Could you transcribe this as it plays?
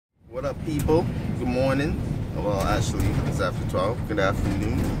What up, people? Good morning. Well, actually, it's after 12. Good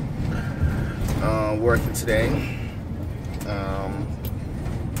afternoon. Working today.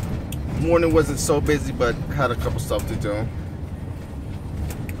 Morning wasn't so busy, but had a couple stuff to do.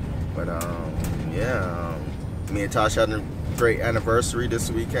 But yeah, me and Tashy had a great anniversary this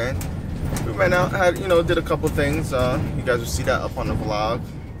weekend. We went out, did a couple things. You guys will see that up on the vlog.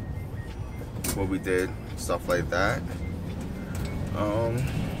 What we did, stuff like that.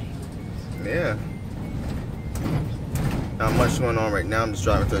 Yeah, not much going on right now. I'm just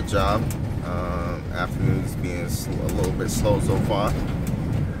driving to a job. Afternoon's being a little bit slow so far.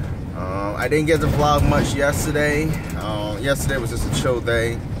 I didn't get to vlog much yesterday. Yesterday was just a chill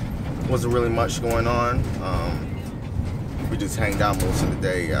day. Wasn't really much going on. We just hanged out most of the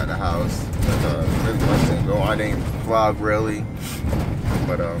day at the house. Really much didn't go on. I didn't vlog really,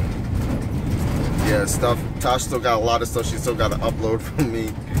 but yeah, Tasha still got a lot of stuff she still got to upload from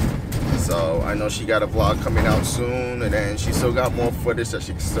me. So I know she got a vlog coming out soon, and then she still got more footage that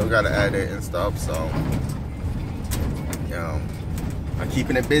she still got to edit and stuff. So, I'm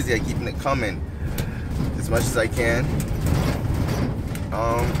keeping it busy. I'm keeping it coming as much as I can.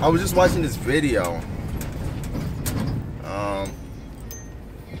 I was just watching this video of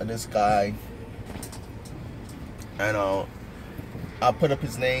this guy, and I'll put up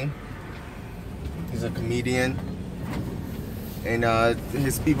his name. He's a comedian. And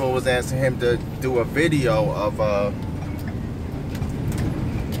his people was asking him to do a video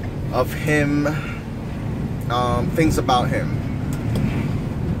of him, things about him.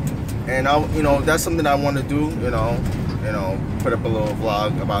 And that's something I want to do. Put up a little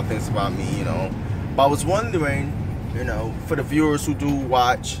vlog about things about me. But I was wondering, for the viewers who do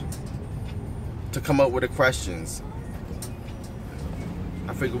watch, to come up with the questions.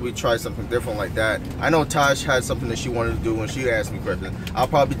 I figured we'd try something different like that. I know Tash had something that she wanted to do when she asked me questions. I'll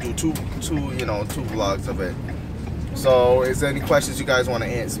probably do two vlogs of it. So, is there any questions you guys want to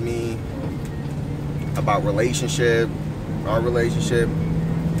answer me about relationship, our relationship,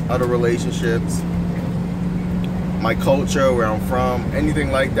 other relationships, my culture, where I'm from,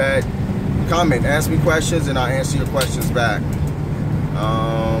 anything like that? Comment, ask me questions, and I'll answer your questions back.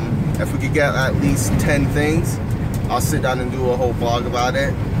 If we could get at least 10 things, I'll sit down and do a whole vlog about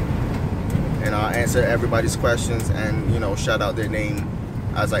it, and I'll answer everybody's questions and shout out their name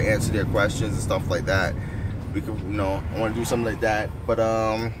as I answer their questions and stuff like that. We could, I want to do something like that. But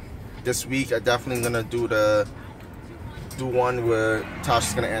this week I definitely gonna do one where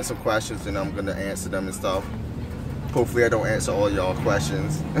Tasha's gonna answer questions and I'm gonna answer them and stuff. Hopefully I don't answer all y'all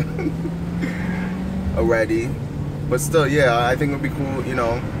questions already, but still, yeah, I think it'd be cool.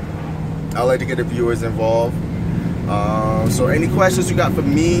 I like to get the viewers involved. So any questions you got for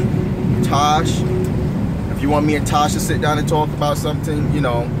me, Tosh, if you want me and Tosh to sit down and talk about something,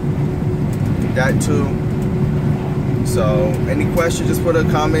 that too. So any questions, just put a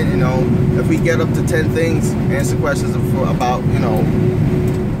comment. If we get up to 10 things, answer questions about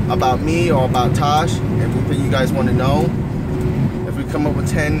me or about Tosh, everything you guys want to know. If we come up with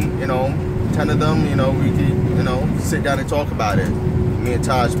 10 of them, we could sit down and talk about it, me and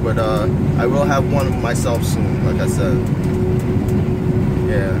Tasha. But I will have one of myself soon, like I said.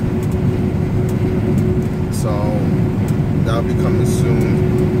 Yeah. So that'll be coming soon.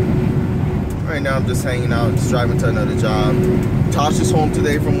 Right now I'm just hanging out, just driving to another job. Tasha's home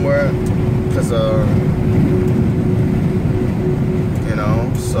today from work, because so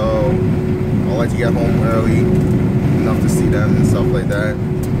I like to get home early enough to see them and stuff like that.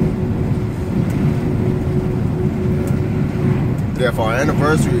 Yeah, for our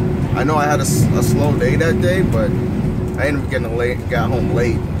anniversary, I know I had a slow day that day, but I ended up got home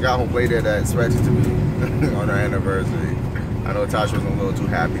later than I expected to be on our anniversary. I know Tasha was a little too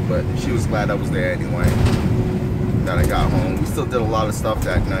happy, but she was glad I was there anyway. That I got home. We still did a lot of stuff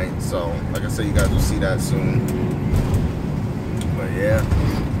that night, so like I said, you guys will see that soon. But yeah,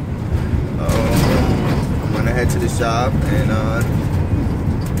 I'm gonna head to this job and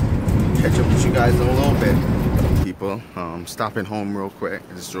catch up with you guys in a little bit. People, stopping home real quick.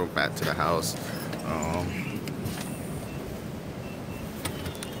 I just drove back to the house.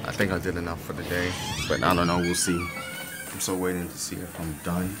 I think I did enough for the day, but I don't know, we'll see. I'm still waiting to see if I'm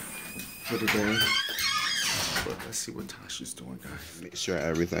done for the day. But let's see what Tasha's doing, guys. Make sure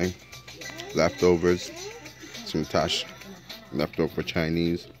everything. Leftovers. Some Tasha leftover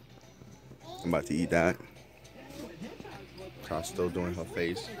Chinese. I'm about to eat that. Tasha's still doing her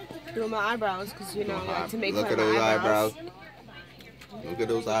face. Doing my eyebrows, because I like to make fun Look of at those my eyebrows. Look at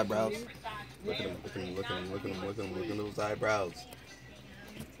those eyebrows. Look at them, look at them, look at them, look at them, look at them, look at those eyebrows.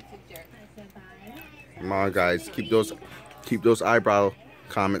 Come on, guys, keep those eyebrow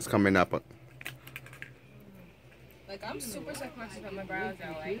comments coming up. Like, I'm super self-conscious about my brows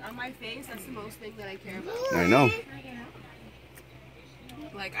though. Like, on my face, that's the most thing that I care about. I know.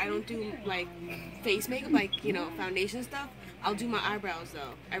 Like, I don't do, like, face makeup, like, you know, foundation stuff. I'll do my eyebrows,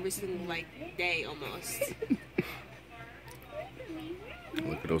 though, every single, like, day almost.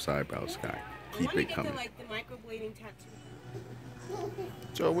 Look at those eyebrows, Scott. Keep it coming. I want to get the microblading tattoo.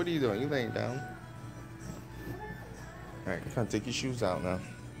 Joe, what are you doing? You laying down? All right, come take your shoes out now.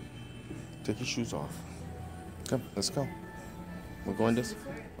 Take your shoes off. Come, let's go. We're going this?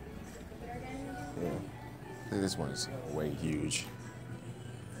 Yeah. This one is way huge.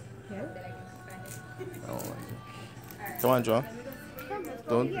 I don't like it. Come on, Joe.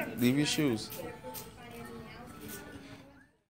 Don't leave your shoes.